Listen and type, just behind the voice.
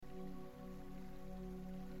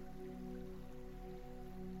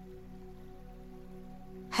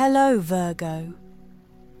Hello, Virgo.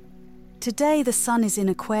 Today the sun is in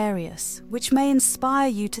Aquarius, which may inspire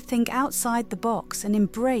you to think outside the box and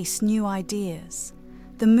embrace new ideas.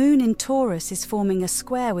 The moon in Taurus is forming a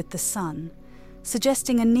square with the sun,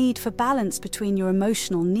 suggesting a need for balance between your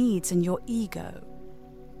emotional needs and your ego.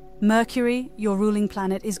 Mercury, your ruling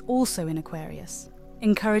planet, is also in Aquarius,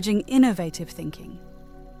 encouraging innovative thinking.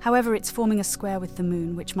 However, it's forming a square with the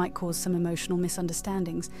moon, which might cause some emotional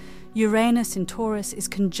misunderstandings. Uranus in Taurus is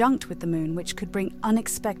conjunct with the moon, which could bring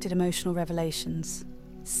unexpected emotional revelations.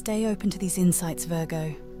 Stay open to these insights,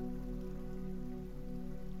 Virgo.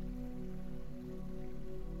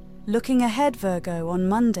 Looking ahead, Virgo, on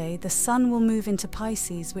Monday, the sun will move into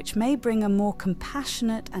Pisces, which may bring a more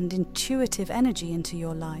compassionate and intuitive energy into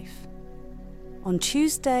your life. On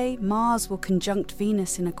Tuesday, Mars will conjunct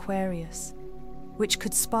Venus in Aquarius, which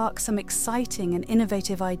could spark some exciting and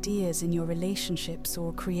innovative ideas in your relationships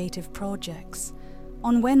or creative projects.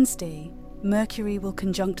 On Wednesday, Mercury will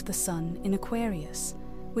conjunct the Sun in Aquarius,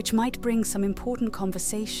 which might bring some important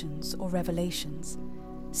conversations or revelations.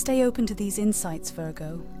 Stay open to these insights,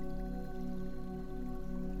 Virgo.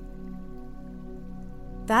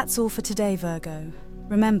 That's all for today, Virgo.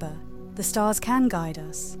 Remember, the stars can guide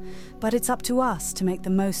us, but it's up to us to make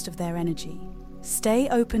the most of their energy. Stay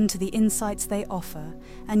open to the insights they offer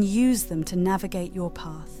and use them to navigate your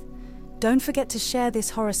path. Don't forget to share this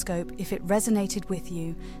horoscope if it resonated with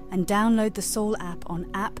you, and download the Soul app on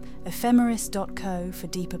ephemeris.co for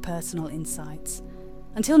deeper personal insights.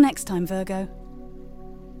 Until next time, Virgo.